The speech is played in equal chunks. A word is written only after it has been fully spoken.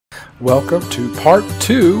Welcome to part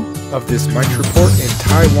 2 of this Mike's Report in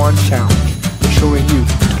Taiwan challenge, showing you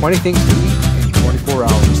 20 things to eat in 24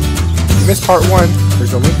 hours. If you missed part 1,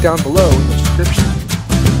 there's a link down below in the description.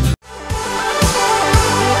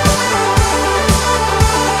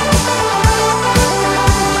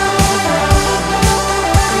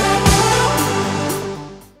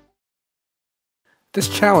 This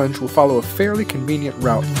challenge will follow a fairly convenient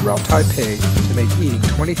route throughout Taipei to make eating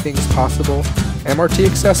 20 things possible, MRT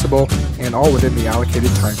accessible, and all within the allocated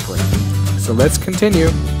time frame. So let's continue.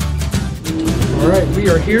 Alright, we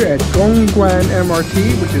are here at Gongguan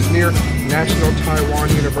MRT, which is near National Taiwan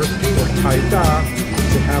University, or Taida,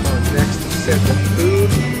 to have our next set of food.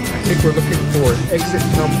 I think we're looking for exit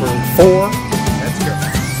number 4. Let's go.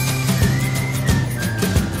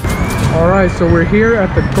 Alright, so we're here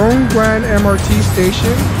at the Gongguan MRT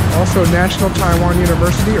station, also National Taiwan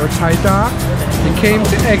University, or Taida. We came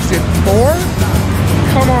to exit 4.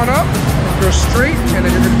 Come on up, go straight, and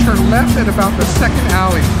then you're going to turn left at about the second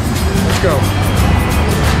alley. Let's go.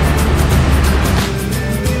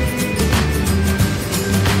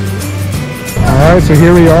 Alright, so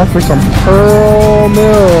here we are for some Pearl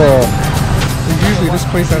Milk. Usually this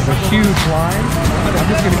place has a huge line. I'm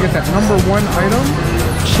just going to get that number 1 item,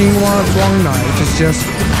 qīngwā zhuàng, which is just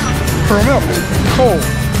pearl milk, cold.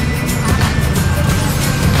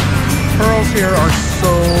 Pearls here are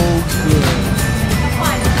so good.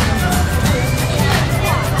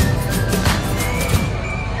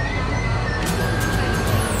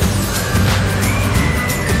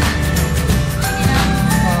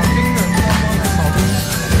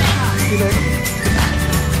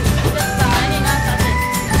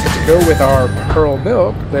 Go with our pearl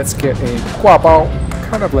milk, let's get a Gua Bao,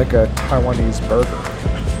 kind of like a Taiwanese burger.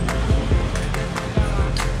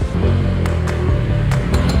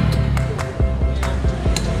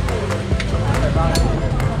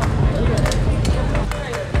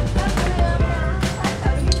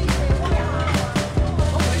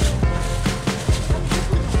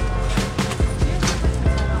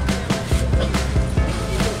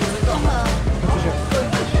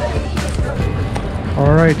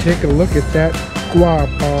 Alright, take a look at that Gua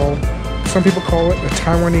Bao. Some people call it a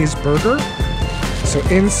Taiwanese burger. So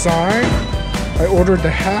inside, I ordered the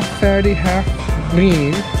half fatty, half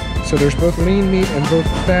lean. So there's both lean meat and both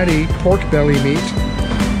fatty pork belly meat.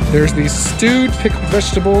 There's these stewed pickled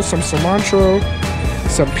vegetables, some cilantro,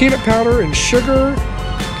 some peanut powder and sugar.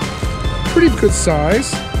 Pretty good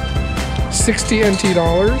size. 60 NT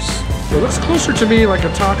dollars. It looks closer to me like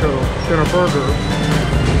a taco than a burger.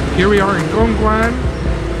 Here we are in Gongguan.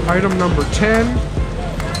 Item number 10.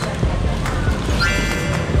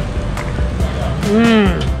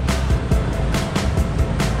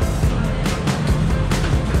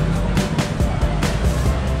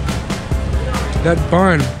 That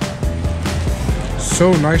bun,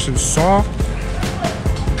 so nice and soft,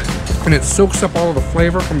 and it soaks up all of the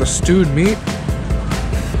flavor from the stewed meat.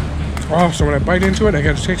 Oh, so when I bite into it, I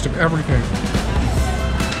get a taste of everything.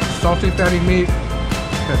 Salty, fatty meat.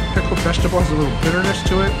 That pickled vegetable has a little bitterness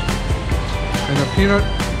to it, and the peanut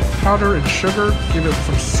powder and sugar give it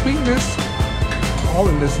some sweetness, all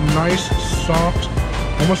in this nice, soft,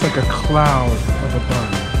 almost like a cloud of a bun.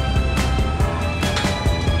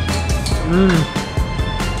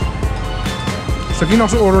 So you can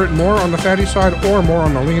also order it more on the fatty side or more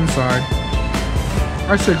on the lean side.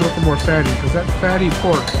 I say go for more fatty, because that fatty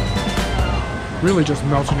pork really just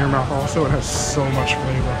melts in your mouth. Also, it has so much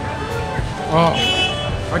flavor. Oh,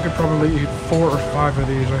 I could probably eat 4 or 5 of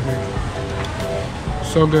these, I think.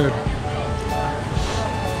 So good.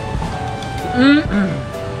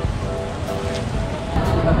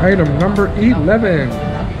 Item number 11.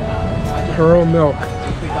 Pearl milk.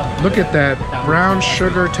 Look at that brown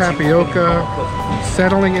sugar tapioca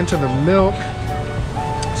settling into the milk.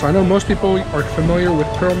 So I know most people are familiar with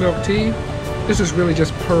pearl milk tea. This is really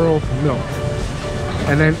just pearl milk.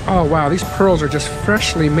 And then, oh wow, these pearls are just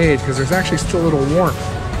freshly made because there's actually still a little warmth.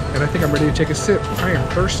 And I think I'm ready to take a sip. I am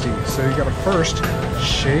thirsty, so you gotta first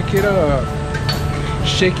shake it up.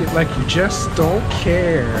 Shake it like you just don't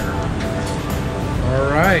care.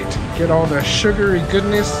 Alright, get all the sugary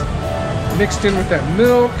goodness mixed in with that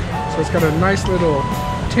milk. So it's got a nice little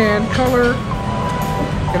tan color.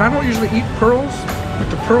 And I don't usually eat pearls, but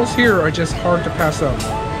the pearls here are just hard to pass up.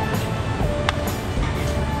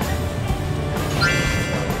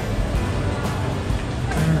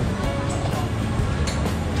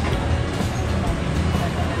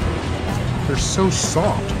 They're so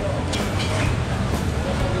soft.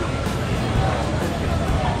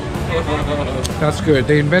 That's good.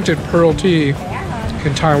 They invented pearl tea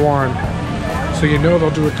in Taiwan, so you know they'll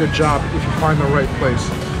do a good job if you find the right place.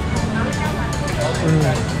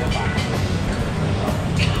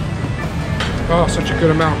 Oh, such a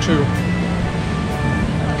good amount too.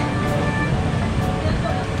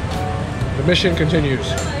 The mission continues.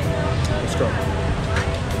 Let's go.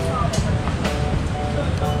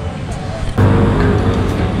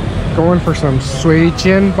 Going for some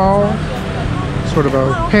jian bao, sort of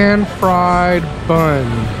a pan-fried bun.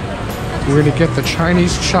 We're gonna get the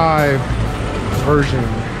Chinese chive version.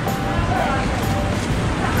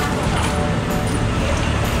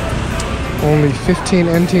 Only 15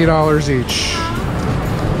 NT dollars each.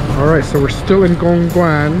 Alright, so we're still in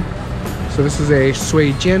Gongguan. So this is a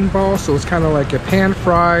jian bao, so it's kind of like a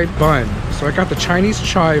pan-fried bun. So I got the Chinese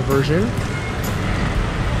chive version.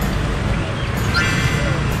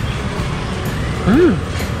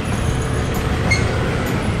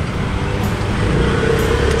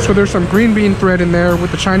 So there's some green bean thread in there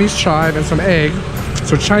with the Chinese chive and some egg.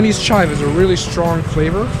 So Chinese chive is a really strong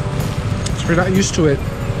flavor. So if you're not used to it,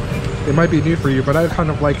 it might be new for you, but I kind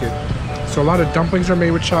of like it. So a lot of dumplings are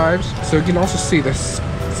made with chives. So you can also see the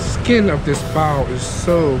skin of this bao is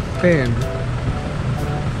so thin,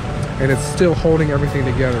 and it's still holding everything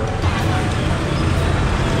together.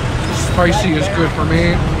 Spicy is good for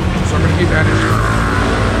me, so I'm gonna keep adding it.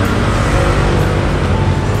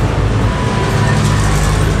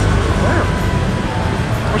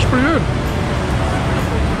 That's pretty good.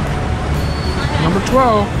 Number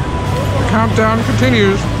 12. The countdown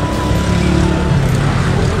continues.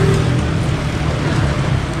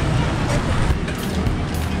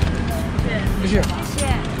 Yeah.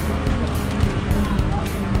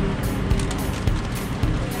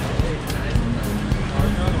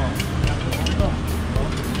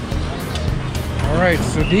 Alright,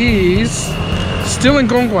 so these, still in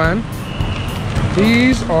Gongguan,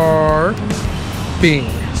 these are beans.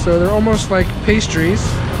 So they're almost like pastries,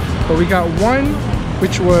 but we got one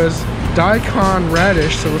which was Daikon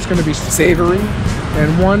radish, so it's going to be savory,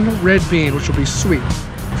 and one red bean, which will be sweet.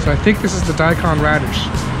 So I think this is the Daikon radish.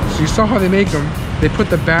 So you saw how they make them. They put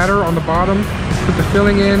the batter on the bottom, put the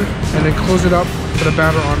filling in, and then close it up, put the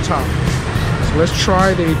batter on top. So let's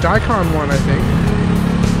try the Daikon one, I think.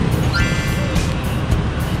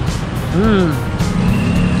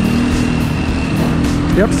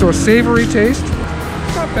 Yep, so a savory taste.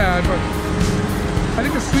 Not bad, but I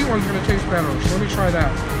think the sweet one's gonna taste better, so let me try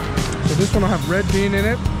that. So this one will have red bean in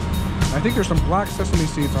it. I think there's some black sesame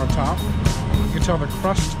seeds on top. You can tell the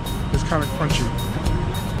crust is kind of crunchy.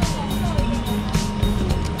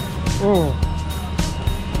 Oh.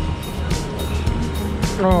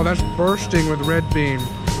 Oh, that's bursting with red bean.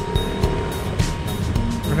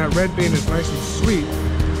 And that red bean is nice and sweet.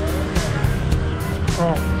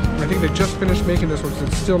 Oh, I think they just finished making this one, so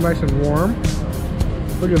it's still nice and warm.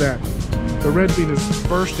 Look at that. The red bean is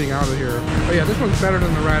bursting out of here. Oh yeah, this one's better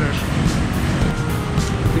than the radish.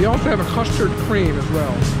 We also have a custard cream as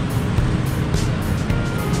well.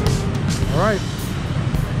 All right.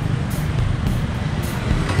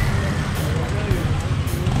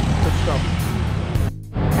 Good stuff.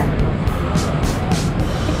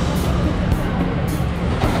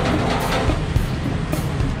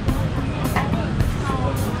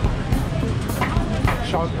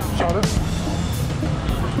 Shot it.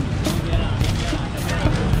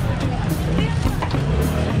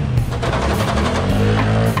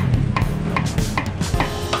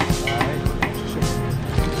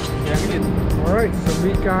 Alright, so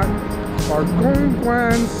we got our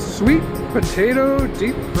Gongguan sweet potato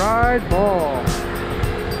deep fried ball.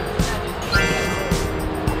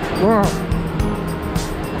 Wow.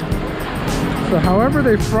 So however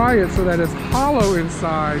they fry it so that it's hollow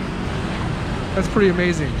inside, that's pretty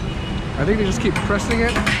amazing. I think they just keep pressing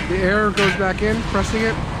it. The air goes back in, pressing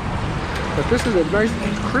it. But this is a nice,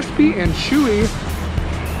 crispy and chewy.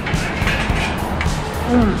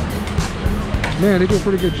 Man, they do a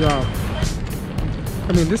pretty good job.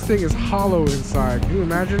 I mean, this thing is hollow inside. Can you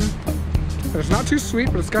imagine? And it's not too sweet,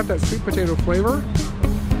 but it's got that sweet potato flavor.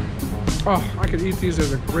 Oh, I could eat these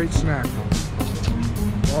as a great snack.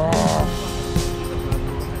 Oh,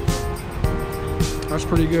 that's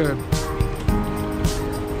pretty good.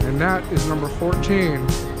 And that is number 14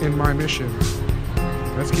 in my mission.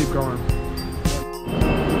 Let's keep going.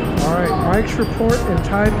 All right, Mike's report in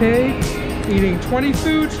Taipei. Eating 20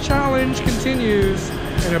 foods challenge continues,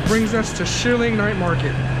 and it brings us to Shilin Night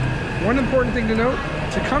Market. One important thing to note,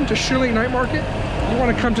 to come to Shilin Night Market, you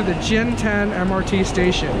want to come to the Zhàn MRT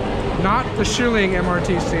station, not the Shilin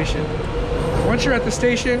MRT station. Once you're at the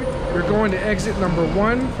station, you're going to exit number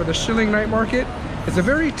 1 for the Shilin Night Market. It's a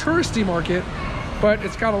very touristy market, but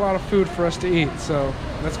it's got a lot of food for us to eat, so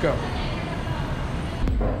let's go.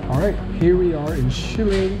 Alright, here we are in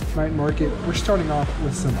Shilin Night Market. We're starting off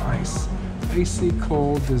with some ice. Icy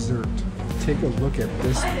cold dessert. Take a look at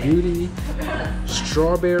this beauty.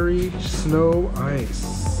 Strawberry snow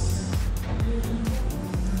ice.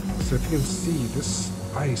 So if you can see, this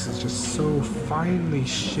ice is just so finely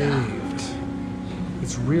shaved.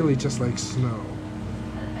 It's really just like snow.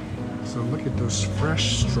 So look at those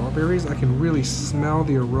fresh strawberries. I can really smell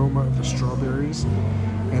the aroma of the strawberries.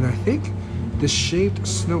 And I think this shaved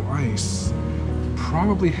snow ice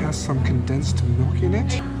probably has some condensed milk in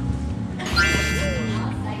it.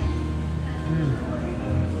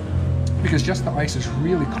 Because just the ice is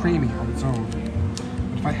really creamy on its own.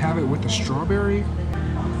 But if I have it with the strawberry,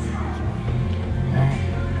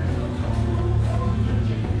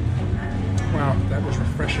 wow, that was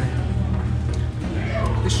refreshing.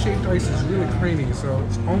 This shaved ice is really creamy, so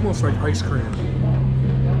it's almost like ice cream.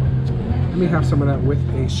 Let me have some of that with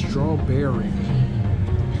a strawberry.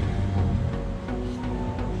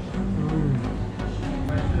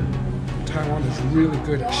 Taiwan is really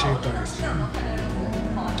good at shaved ice.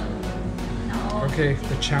 Okay,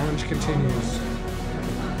 the challenge continues.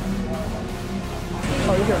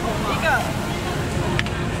 Oh, you got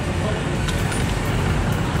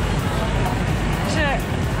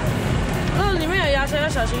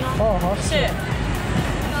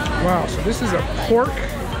Wow, so this is a pork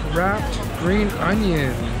wrapped green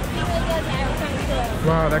onion.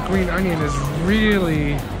 Wow, that green onion is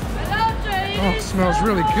really, oh, it smells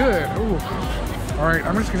really good. Ooh. All right,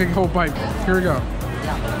 I'm just gonna take a whole bite. Here we go.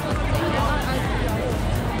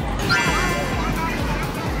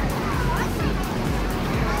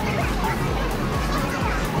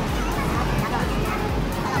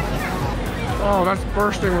 Oh, that's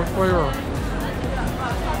bursting with flavor.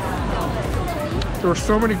 There were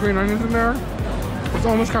so many green onions in there. It's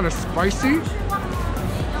almost kind of spicy.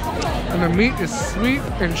 And the meat is sweet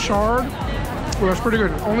and charred. Well, that's pretty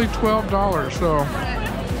good. Only $12, so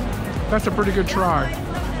that's a pretty good try.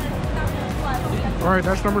 All right,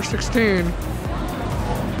 that's number 16.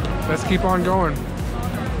 Let's keep on going.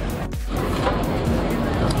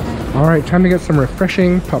 All right, time to get some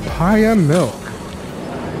refreshing papaya milk.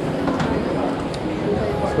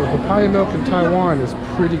 So papaya milk in Taiwan is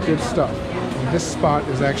pretty good stuff. And this spot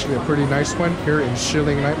is actually a pretty nice one here in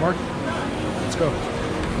Shilin Night Market. Let's go.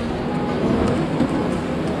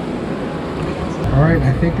 All right,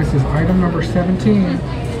 I think this is item number 17,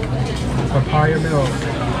 papaya milk.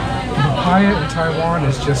 Papaya in Taiwan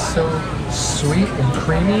is just so sweet and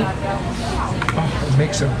creamy. Oh, it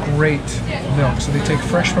makes a great milk. So they take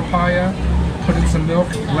fresh papaya, put in some milk,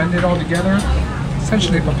 blend it all together.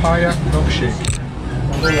 Essentially papaya milkshake.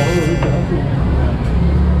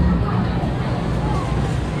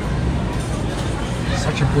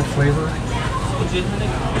 Such a good flavor.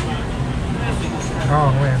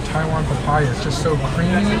 Oh man, Taiwan papaya is just so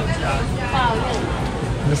creamy.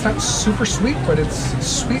 And it's not super sweet, but it's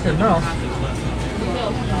sweet enough.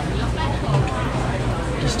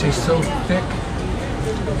 It just tastes so thick,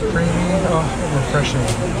 creamy, oh, refreshing.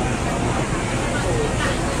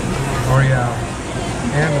 Oh yeah.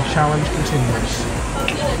 And the challenge continues.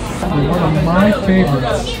 One of my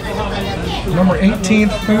favorites. Number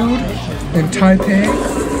 18th food in Taipei,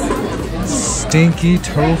 Stinky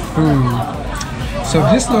tofu. So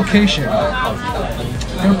this location,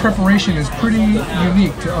 their preparation is pretty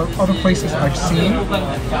unique to other places I've seen.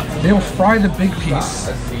 They'll fry the big piece,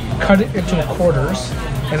 cut it into quarters,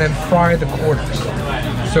 and then fry the quarters.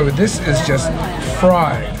 So this is just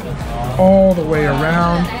fried all the way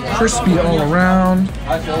around, crispy all around.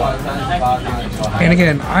 And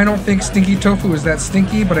again, I don't think stinky tofu is that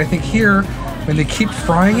stinky, but I think here, when they keep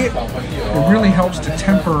frying it, it really helps to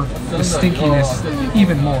temper the stinkiness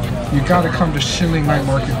even more. You gotta come to Shilin Night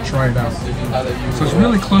Market and try it out. So it's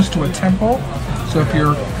really close to a temple. So if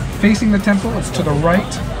you're facing the temple, it's to the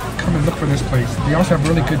right. Come and look for this place. They also have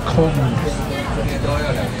really good cold noodles.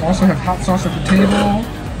 Also have hot sauce at the table.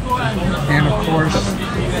 And of course,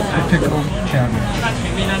 the pickled cabbage.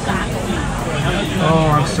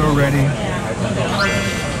 Oh, I'm so ready.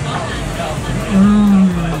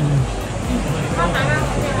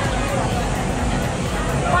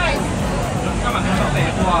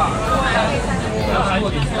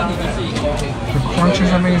 The crunch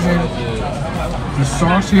is amazing. The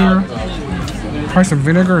sauce here, probably some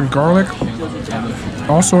vinegar and garlic,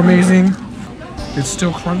 also amazing. It's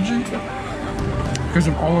still crunchy because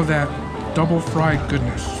of all of that double fried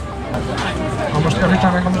goodness. Almost every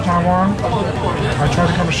time I come to Taiwan, I try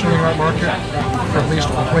to come to Shilin Night Market for at least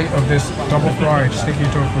a plate of this double fried stinky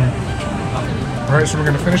tofu. Alright, so we're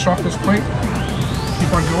going to finish off this plate,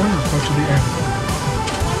 keep on going and go to the end.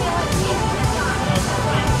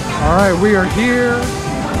 Alright, we are here.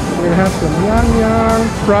 We're gonna have some yang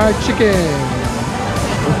fried chicken.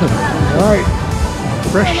 Alright,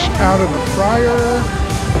 fresh out of the fryer.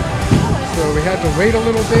 So we had to wait a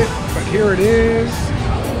little bit, but here it is.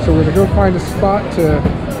 So we're gonna go find a spot to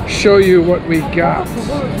show you what we got.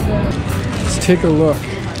 Let's take a look.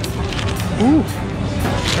 Ooh,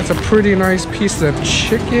 that's a pretty nice piece of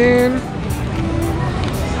chicken.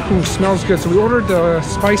 Ooh, smells good. So we ordered the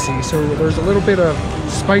spicy, so there's a little bit of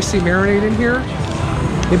spicy marinade in here.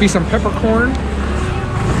 Maybe some peppercorn.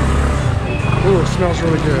 Ooh, it smells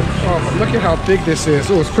really good. Oh, but look at how big this is.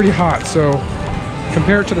 Oh, it's pretty hot, so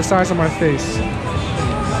compare it to the size of my face.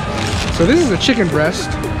 So this is a chicken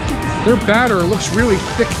breast. Their batter looks really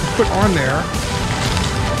thick to put on there.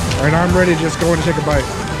 All right, I'm ready to just go in and take a bite.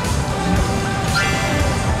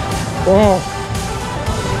 Oh,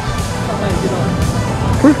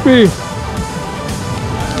 crispy.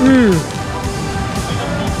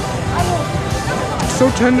 So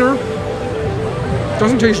tender.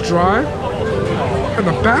 Doesn't taste dry. And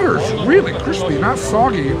the batter is really crispy, not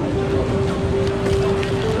soggy.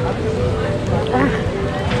 Oh,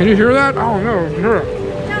 can you hear that? I don't know. Hear it.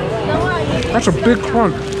 That's a big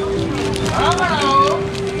crunch.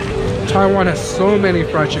 Taiwan has so many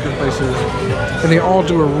fried chicken places, and they all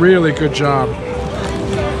do a really good job.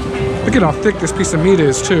 Look at how thick this piece of meat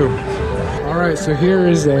is, too. All right, so here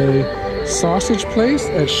is a sausage place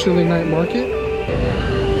at Shilin Night Market.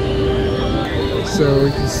 So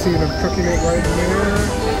you can see them cooking it right there.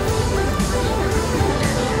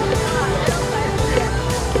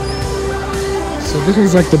 So this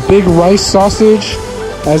is like the big rice sausage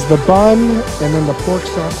as the bun, and then the pork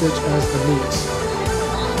sausage as the meat.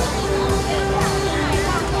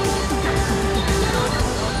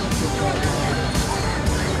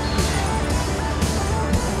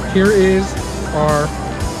 Here is our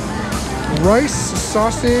rice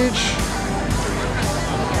sausage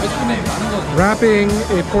wrapping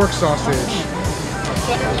a pork sausage.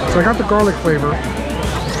 So I got the garlic flavor.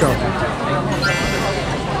 Let's go.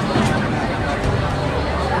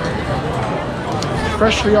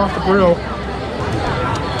 Freshly off the grill.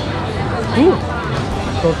 Ooh,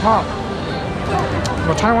 so hot.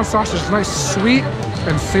 The Taiwan sausage is nice, sweet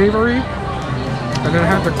and savory. And then I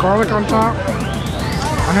have the garlic on top.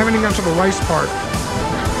 I haven't even gotten to the rice part.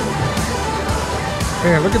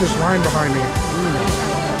 Man, look at this line behind me.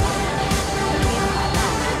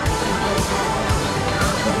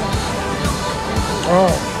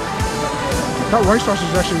 Oh, that rice sausage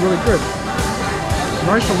is actually really good.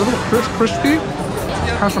 Nice, a little crispy.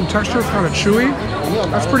 Has some texture, it's kind of chewy.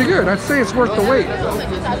 That's pretty good. I'd say it's worth the wait.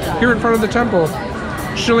 Here in front of the temple,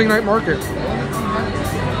 Shilin Night Market.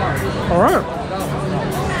 All right,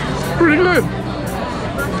 pretty good.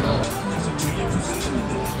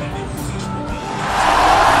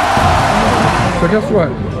 So guess what?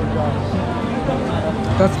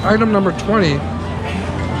 That's item number 20.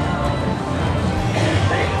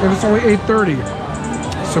 And it's only 8:30.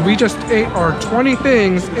 So we just ate our 20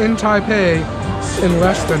 things in Taipei in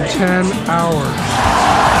less than 10 hours.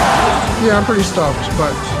 Yeah, I'm pretty stuffed,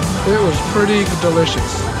 but it was pretty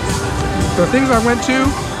delicious. The things I went to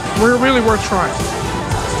were really worth trying.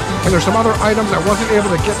 And there's some other items I wasn't able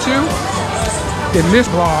to get to in this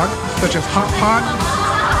vlog, such as hot pot,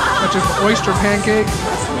 such as the oyster pancake,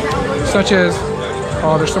 such as,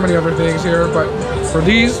 oh, there's so many other things here, but for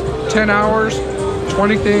these 10 hours,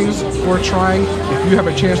 20 things worth trying if you have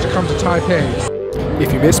a chance to come to Taipei.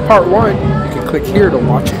 If you missed part 1, you can click here to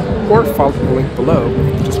watch it, or follow the link below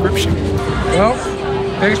in the description. Well,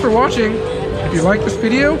 thanks for watching. If you like this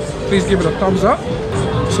video, please give it a thumbs up,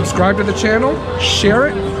 subscribe to the channel, share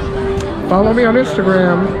it, follow me on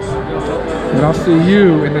Instagram, and I'll see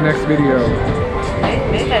you in the next video.